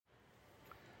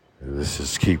This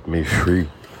is Keep Me Free.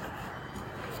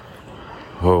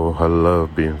 Oh, I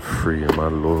love being free in my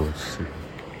Lord.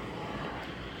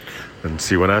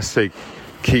 See, when I say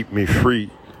keep me free,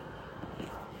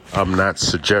 I'm not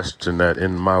suggesting that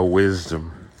in my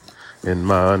wisdom, in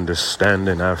my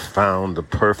understanding, I've found the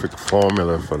perfect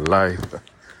formula for life.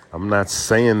 I'm not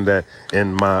saying that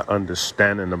in my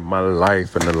understanding of my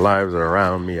life and the lives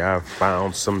around me, I've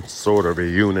found some sort of a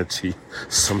unity,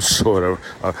 some sort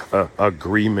of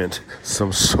agreement,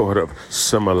 some sort of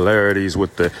similarities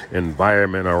with the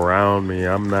environment around me.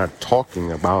 I'm not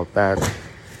talking about that.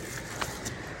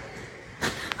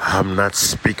 I'm not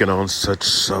speaking on such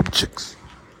subjects.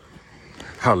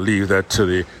 I'll leave that to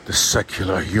the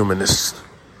secular humanists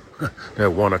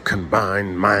that want to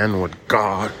combine man with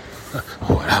God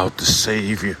without the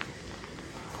Savior,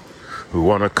 who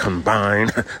want to combine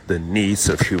the needs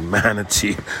of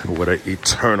humanity with an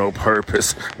eternal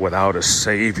purpose without a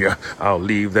Savior. I'll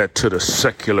leave that to the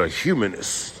secular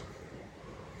humanists.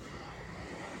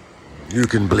 You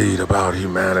can bleed about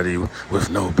humanity with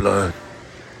no blood.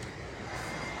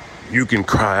 You can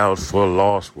cry out for a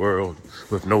lost world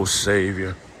with no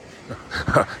Savior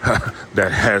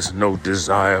that has no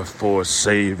desire for a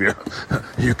Savior.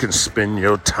 You can spend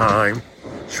your time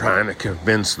trying to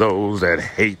convince those that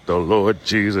hate the Lord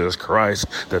Jesus Christ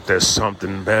that there's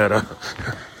something better.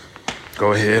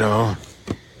 Go ahead on.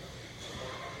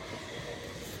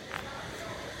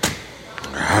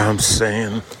 I'm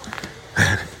saying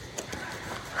that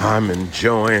I'm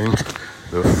enjoying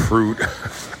the fruit.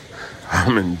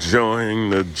 I'm enjoying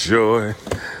the joy.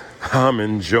 I'm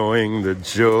enjoying the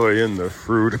joy and the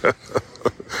fruit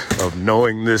of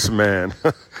knowing this man.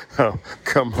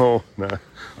 Come on now.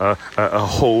 A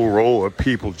whole row of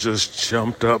people just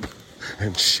jumped up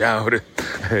and shouted,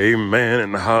 amen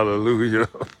and hallelujah.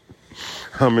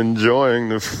 I'm enjoying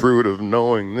the fruit of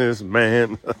knowing this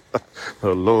man,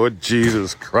 the Lord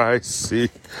Jesus Christ. See,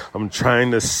 I'm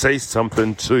trying to say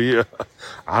something to you.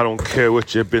 I don't care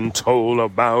what you've been told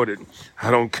about it.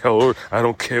 I don't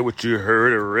care what you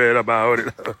heard or read about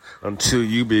it until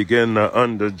you begin to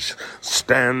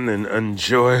understand and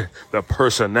enjoy the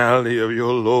personality of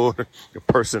your Lord, the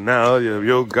personality of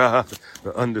your God,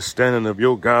 the understanding of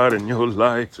your God in your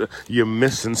life. You're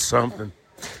missing something.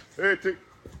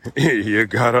 You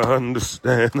gotta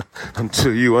understand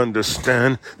until you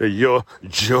understand that your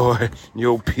joy,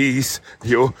 your peace,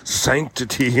 your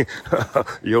sanctity,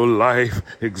 your life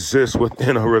exists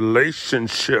within a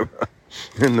relationship.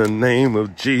 In the name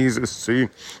of Jesus, see,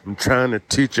 I'm trying to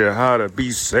teach you how to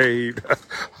be saved.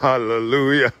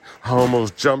 Hallelujah. I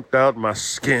almost jumped out my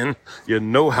skin. You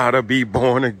know how to be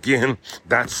born again.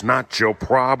 That's not your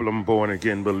problem, born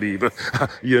again believer.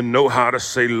 You know how to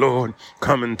say, Lord,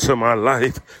 come into my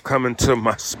life, come into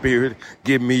my spirit.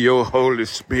 Give me your Holy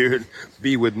Spirit.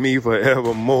 Be with me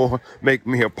forevermore. Make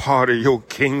me a part of your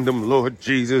kingdom, Lord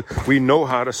Jesus. We know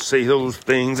how to say those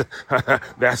things.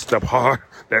 That's the part.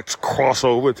 That's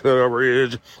crossover to the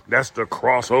bridge. That's the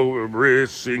crossover bridge,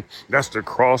 see. That's the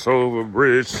crossover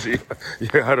bridge, see. You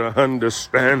gotta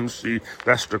understand, see.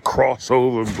 That's the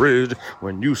crossover bridge.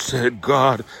 When you said,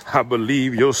 God, I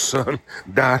believe your son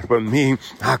died for me.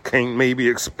 I can't maybe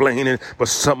explain it, but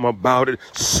something about it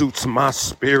suits my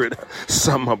spirit.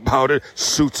 Something about it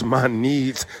suits my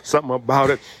needs. Something about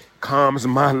it calms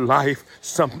my life.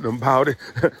 Something about it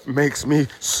makes me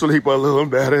sleep a little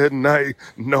better at night,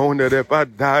 knowing that if I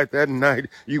died that night,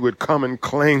 you would come and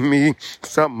claim me.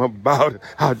 Something about it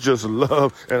I just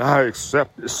love and I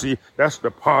accept it. See, that's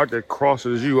the part that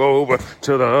crosses you over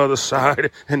to the other side.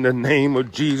 In the name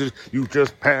of Jesus, you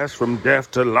just passed from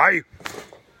death to life.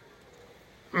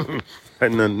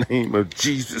 In the name of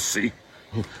Jesus, see.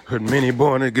 Heard many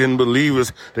born again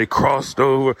believers, they crossed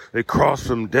over, they crossed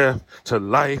from death to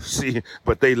life, see,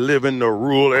 but they live in the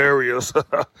rural areas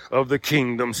of the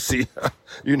kingdom, see.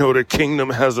 You know, the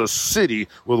kingdom has a city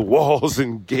with walls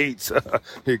and gates.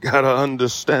 You gotta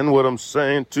understand what I'm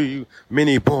saying to you.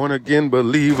 Many born again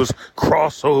believers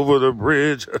cross over the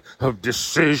bridge of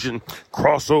decision,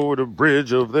 cross over the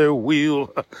bridge of their will,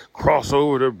 cross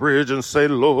over the bridge and say,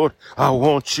 Lord, I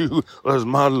want you as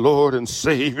my Lord and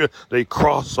Savior. They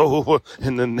cross over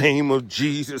in the name of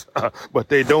Jesus, but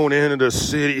they don't enter the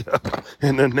city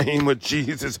in the name of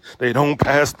Jesus. They don't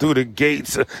pass through the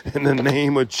gates in the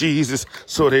name of Jesus.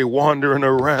 So they wandering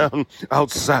around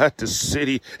outside the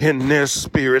city in their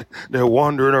spirit. They're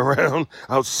wandering around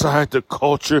outside the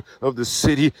culture of the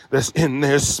city that's in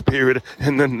their spirit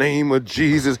in the name of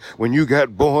Jesus. When you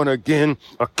got born again,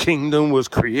 a kingdom was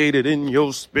created in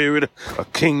your spirit. A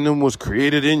kingdom was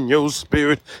created in your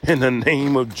spirit in the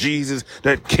name of Jesus.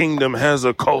 That kingdom has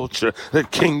a culture.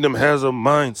 That kingdom has a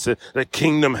mindset. That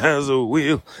kingdom has a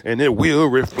will. And that will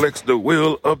reflects the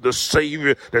will of the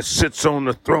Savior that sits on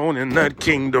the throne in that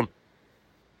kingdom.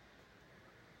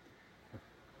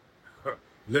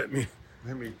 Let me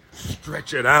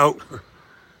stretch it out.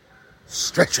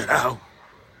 Stretch it out.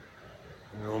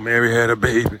 You know, Mary had a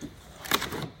baby.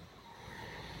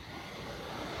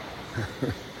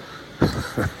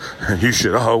 And you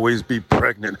should always be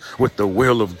pregnant with the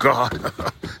will of God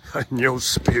in your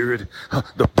spirit.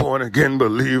 The born again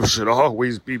believer should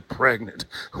always be pregnant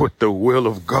with the will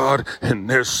of God in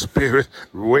their spirit,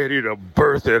 ready to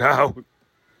birth it out.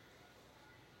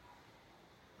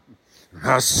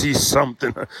 I see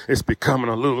something. It's becoming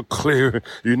a little clearer.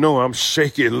 You know I'm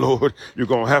shaky, Lord. You're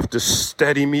going to have to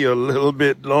steady me a little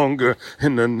bit longer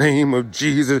in the name of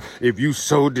Jesus. If you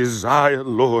so desire,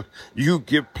 Lord, you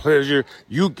get pleasure.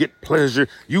 You get pleasure.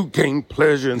 You gain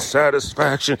pleasure and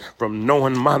satisfaction from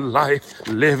knowing my life,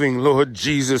 living, Lord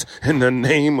Jesus, in the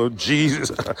name of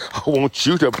Jesus. I want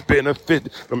you to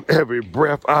benefit from every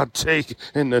breath I take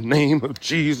in the name of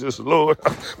Jesus, Lord.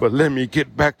 But let me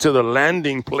get back to the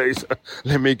landing place.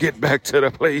 Let me get back to the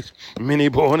place. Many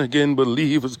born again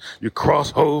believers, you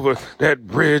cross over that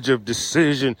bridge of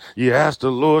decision. You ask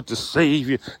the Lord to save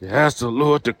you. You ask the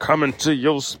Lord to come into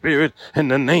your spirit in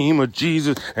the name of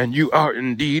Jesus. And you are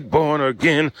indeed born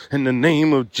again in the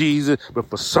name of Jesus.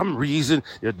 But for some reason,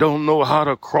 you don't know how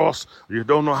to cross. You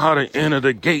don't know how to enter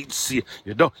the gates. You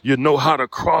know how to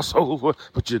cross over,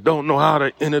 but you don't know how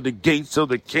to enter the gates of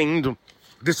the kingdom.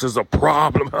 This is a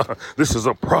problem. This is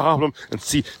a problem. And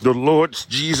see, the Lord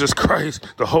Jesus Christ,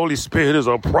 the Holy Spirit is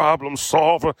a problem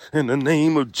solver in the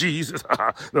name of Jesus.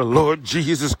 The Lord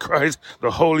Jesus Christ, the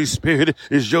Holy Spirit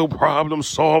is your problem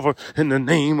solver in the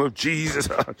name of Jesus.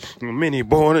 Many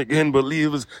born again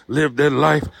believers live their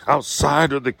life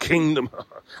outside of the kingdom,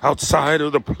 outside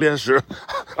of the pleasure,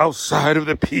 outside of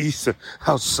the peace,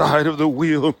 outside of the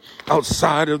will,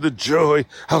 outside of the joy,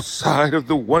 outside of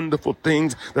the wonderful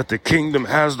things that the kingdom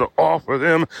has to offer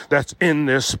them, that's in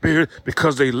their spirit,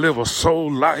 because they live a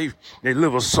soul life. They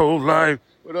live a soul life.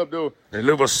 What up, dude? They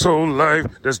live a soul life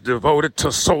that's devoted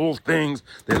to soul things.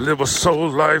 They live a soul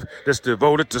life that's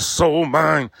devoted to soul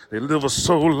mind. They live a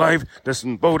soul life that's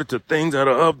devoted to things that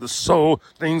are of the soul,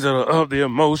 things that are of the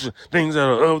emotion, things that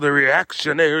are of the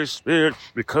reactionary spirit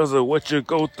because of what you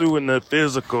go through in the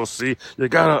physical. See, you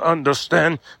gotta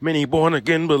understand, many born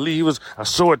again believers are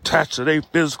so attached to their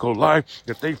physical life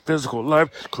that their physical life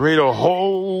create a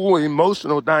whole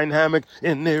emotional dynamic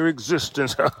in their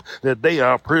existence that they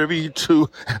are privy to,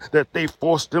 that they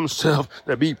force themselves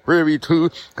to be privy to,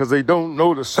 because they don't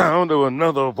know the sound of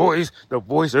another voice, the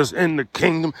voice that's in the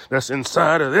kingdom that's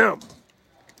inside of them.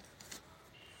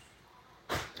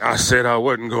 I said I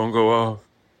wasn't going to go off.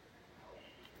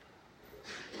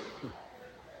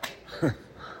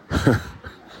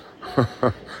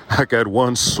 I got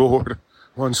one sword,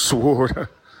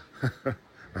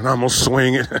 and I'm going to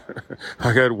swing it.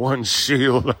 I got one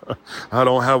shield. I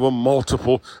don't have a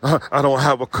multiple. I don't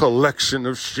have a collection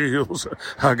of shields.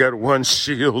 I got one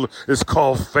shield. It's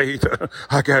called faith.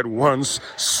 I got one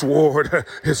sword.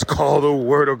 It's called the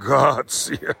word of God.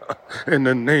 See, in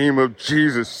the name of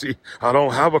Jesus. See, I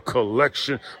don't have a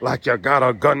collection like you got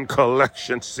a gun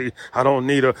collection. See, I don't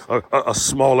need a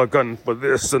smaller gun for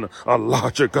this and a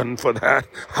larger gun for that.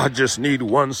 I just need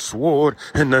one sword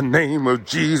in the name of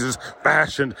Jesus,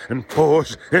 fashioned and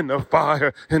forged in the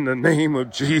fire in the name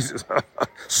of Jesus.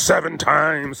 7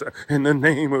 times in the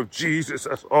name of Jesus.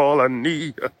 That's all I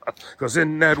need. Because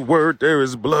in that word there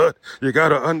is blood. You got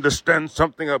to understand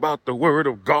something about the word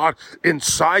of God.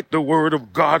 Inside the word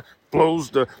of God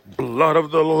flows the blood of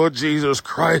the Lord Jesus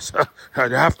Christ.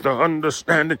 I'd have to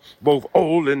understand it. Both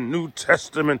Old and New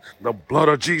Testament, the blood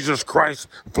of Jesus Christ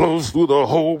flows through the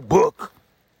whole book.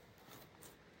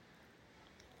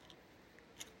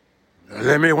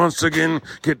 Let me once again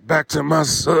get back to my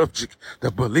subject,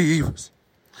 the believers.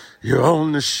 You're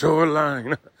on the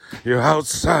shoreline. You're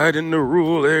outside in the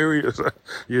rural areas.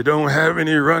 You don't have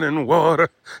any running water.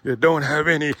 You don't have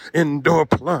any indoor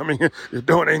plumbing. You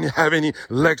don't have any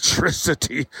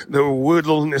electricity. The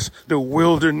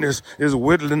wilderness is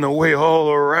whittling away all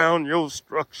around your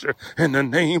structure. In the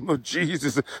name of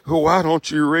Jesus, why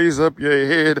don't you raise up your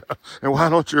head and why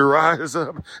don't you rise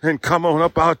up and come on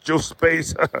up out your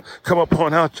space? Come up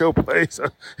on out your place.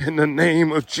 In the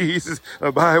name of Jesus,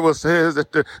 the Bible says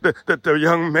that the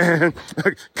young man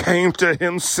came to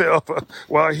himself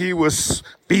while he was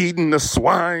feeding the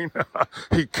swine.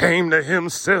 He came to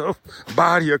himself.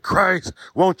 Body of Christ,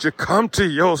 won't you come to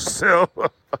yourself?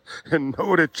 and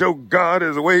know that your God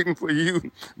is waiting for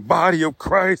you. Body of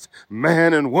Christ,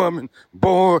 man and woman,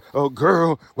 boy or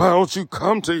girl, why don't you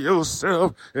come to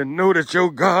yourself and know that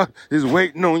your God is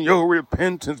waiting on your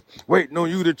repentance, waiting on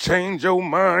you to change your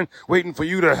mind, waiting for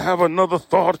you to have another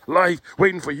thought life,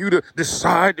 waiting for you to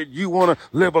decide that you want to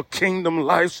live a kingdom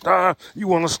lifestyle. You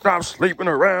want to stop sleeping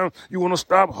around. You want to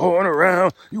stop whoring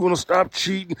around. You want to stop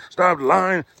cheating, stop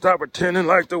lying, stop pretending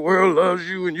like the world loves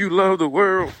you and you love the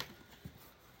world.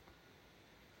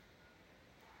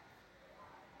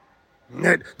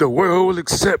 That the world will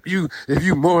accept you if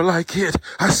you more like it.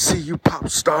 I see you, pop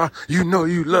star. You know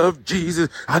you love Jesus.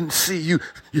 I see you,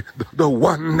 the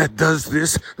one that does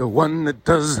this, the one that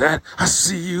does that. I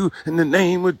see you in the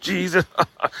name of Jesus.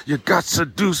 You got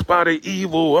seduced by the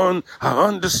evil one. I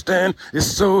understand. It's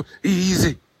so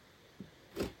easy.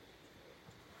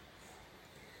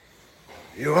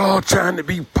 You're all trying to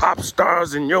be pop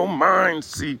stars in your mind,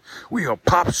 see. We are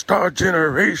pop star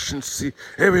generation, see.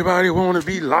 Everybody want to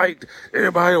be liked.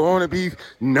 Everybody want to be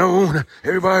known.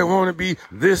 Everybody want to be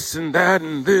this and that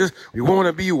and this. We want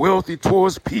to be wealthy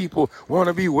towards people. Want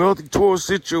to be wealthy towards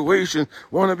situations.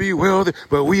 Want to be wealthy.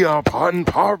 But we are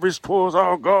impoverished towards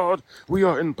our God. We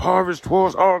are impoverished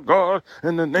towards our God.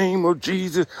 In the name of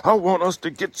Jesus, I want us to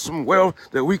get some wealth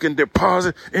that we can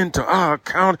deposit into our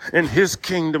account in His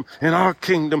kingdom, in our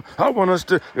kingdom. I want us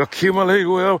to accumulate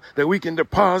wealth that we can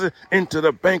deposit into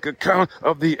the bank account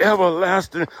of the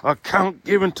everlasting account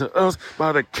given to us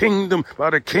by the kingdom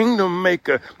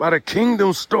maker, by the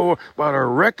kingdom store, by the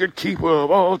record keeper of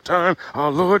all time.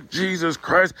 Our Lord Jesus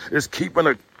Christ is keeping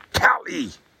a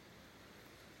tally.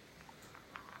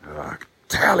 A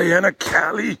tally and a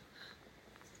cally.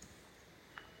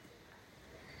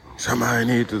 Somebody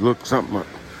need to look something up.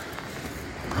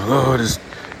 The Lord is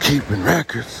keeping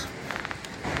records.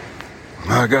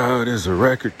 My God is a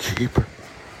record keeper.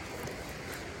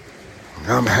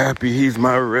 I'm happy He's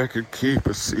my record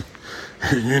keeper. See,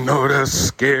 you know that's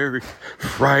scary,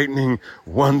 frightening,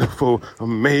 wonderful,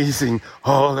 amazing,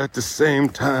 all at the same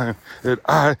time. That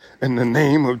I, in the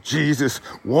name of Jesus,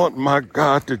 want my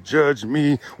God to judge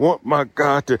me, want my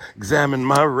God to examine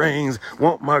my reins,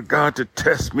 want my God to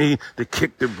test me, to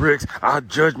kick the bricks. I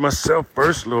judge myself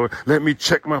first, Lord. Let me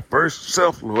check my first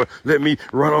self, Lord. Let me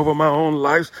run over my own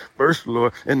life first,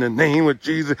 Lord. In the name of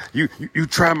Jesus, you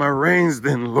try my reins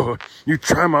then, Lord. You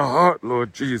try my heart,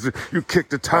 Lord Jesus. You kick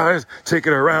the tires, take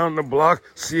it around the block,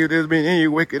 see if there's been any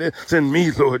wickedness in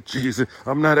me, Lord Jesus.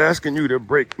 I'm not asking you to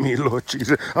break me, Lord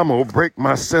Jesus. I'm going to break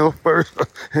myself first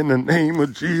in the name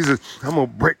of Jesus. I'm going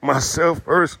to break myself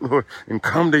first, Lord, and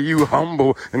come to you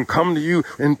humble and come to you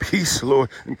in peace, Lord,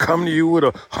 and come to you with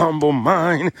a humble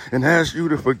mind and ask you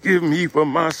to forgive me for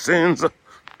my sins.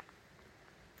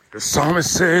 The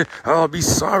psalmist said, I'll be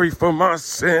sorry for my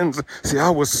sins. See, I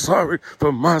was sorry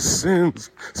for my sins.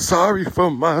 Sorry for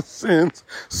my sins.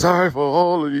 Sorry for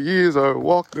all of the years I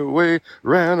walked away,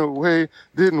 ran away,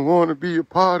 didn't want to be a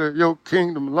part of your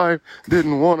kingdom life,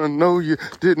 didn't want to know you,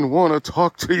 didn't want to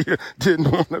talk to you,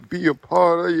 didn't want to be a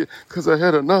part of you because I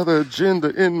had another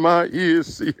agenda in my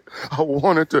ears. See, I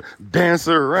wanted to dance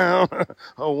around.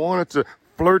 I wanted to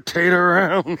flirtate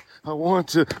around. I want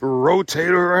to rotate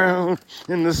around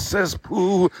in the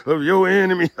cesspool of your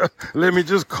enemy. Let me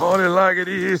just call it like it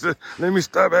is. Let me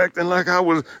stop acting like I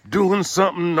was doing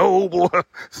something noble.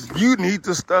 You need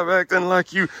to stop acting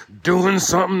like you doing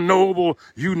something noble.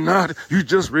 You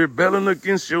just rebelling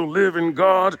against your living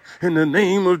God in the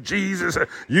name of Jesus.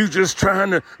 You just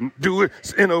trying to do it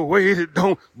in a way that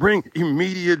don't bring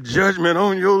immediate judgment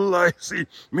on your life. See,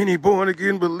 many born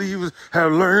again believers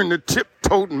have learned to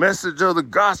tiptoe message of the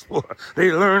gospel.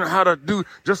 They learn how to do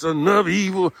just enough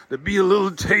evil to be a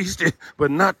little tasty,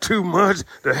 but not too much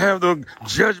to have the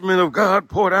judgment of God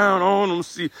pour down on them.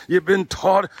 See, you've been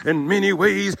taught in many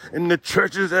ways in the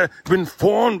churches that have been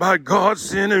formed by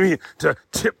God's enemy to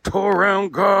tiptoe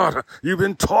around God. You've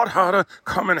been taught how to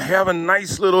come and have a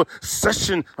nice little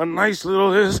session, a nice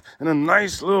little this and a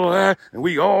nice little that, and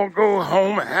we all go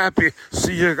home happy.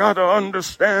 See, you got to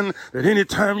understand that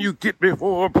anytime you get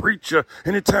before a preacher,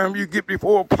 anytime you get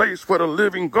before a place where the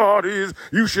living God is,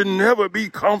 you should never be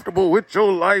comfortable with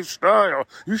your lifestyle.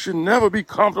 You should never be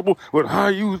comfortable with how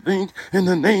you think in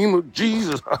the name of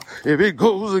Jesus. If it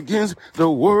goes against the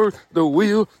word, the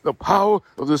will, the power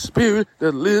of the Spirit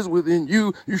that lives within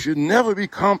you, you should never be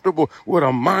comfortable with a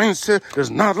mindset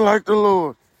that's not like the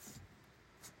Lord.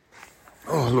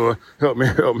 Oh, Lord, help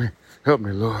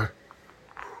me, Lord.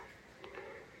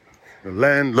 The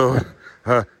land, Lord,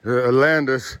 the land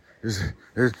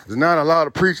there's not a lot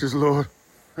of preachers, Lord.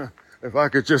 If I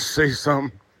could just say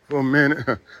something for a minute.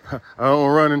 I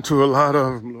don't run into a lot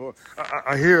of them, Lord.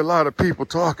 I hear a lot of people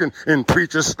talking in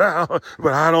preacher style,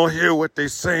 but I don't hear what they're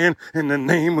saying in the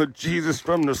name of Jesus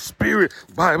from the Spirit.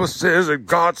 Bible says that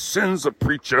God sends a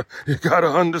preacher. You got to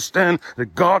understand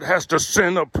that God has to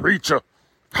send a preacher.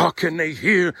 How can they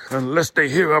hear unless they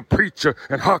hear a preacher?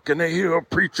 And how can they hear a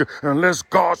preacher unless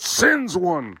God sends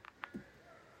one?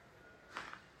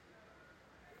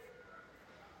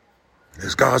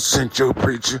 Has God sent your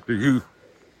preacher to you?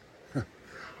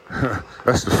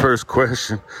 That's the first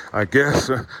question, I guess.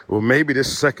 Well, maybe the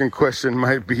second question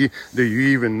might be, do you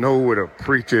even know what a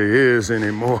preacher is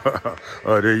anymore?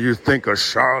 Or do you think a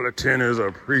charlatan is a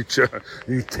preacher?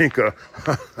 You think a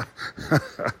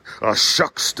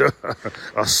shuckster,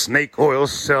 a snake oil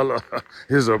seller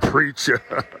is a preacher?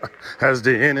 Has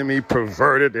the enemy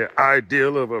perverted the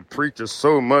ideal of a preacher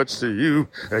so much to you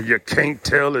that you can't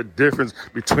tell the difference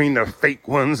between the fake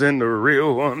ones and the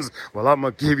real ones? Well, I'm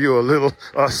going to give you a little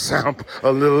sample,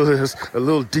 a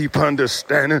little deep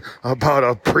understanding about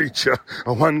a preacher.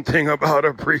 One thing about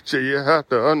a preacher, you have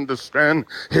to understand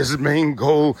his main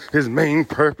goal, his main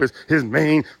purpose, his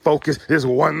main focus is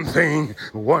one thing.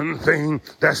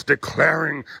 That's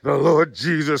declaring the Lord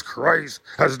Jesus Christ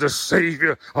as the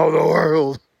Savior of the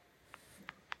world.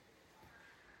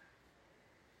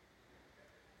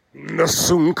 The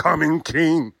soon coming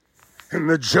King and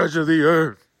the Judge of the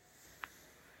earth.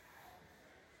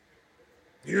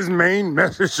 His main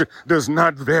message does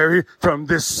not vary from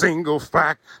this single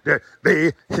fact that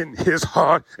they in his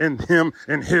heart and him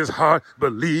in his heart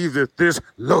believe that this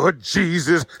Lord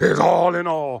Jesus is all in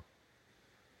all.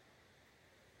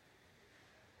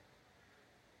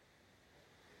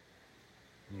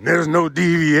 There's no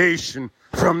deviation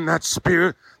from that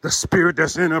spirit, the spirit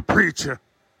that's in a preacher.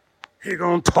 He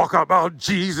gonna talk about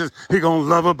Jesus. He gonna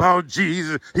love about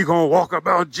Jesus. He gonna walk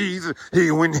about Jesus.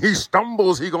 When he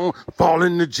stumbles, he gonna fall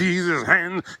into Jesus'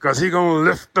 hands because he gonna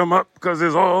lift them up because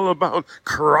it's all about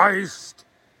Christ.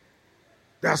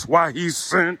 That's why he's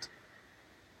sent.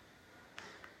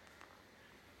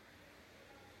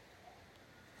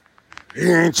 He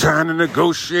ain't trying to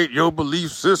negotiate your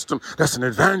belief system. That's an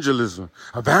evangelism.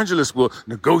 Evangelists will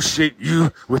negotiate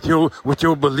you with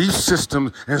your belief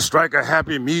system and strike a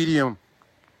happy medium.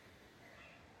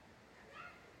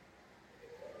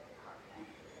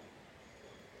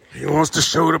 He wants to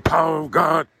show the power of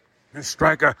God and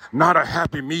strike not a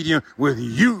happy medium with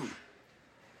you.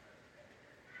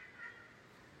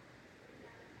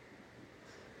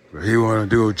 But he want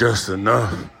to do just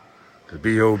enough to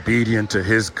be obedient to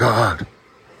his God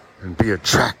and be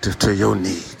attractive to your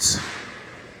needs.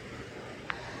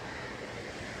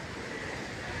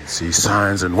 See,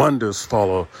 signs and wonders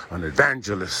follow an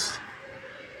evangelist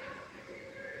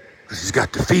because he's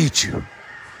got to feed you.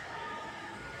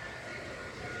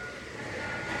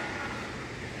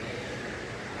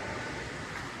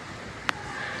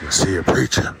 You see, a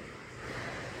preacher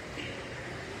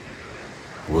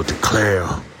will declare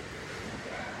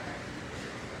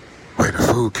where the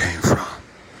food came from,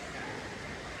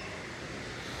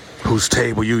 whose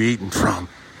table you eating from,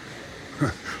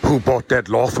 who bought that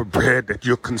loaf of bread that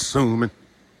you're consuming,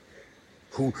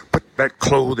 who put that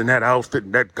clothing, that outfit,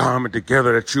 and that garment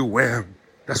together that you're wearing.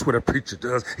 That's what a preacher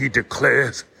does. He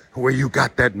declares where you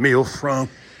got that meal from,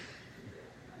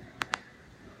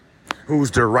 who's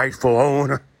the rightful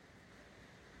owner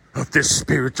of this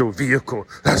spiritual vehicle.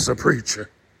 That's a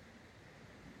preacher.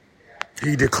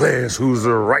 He declares who's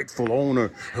the rightful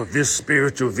owner of this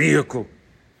spiritual vehicle.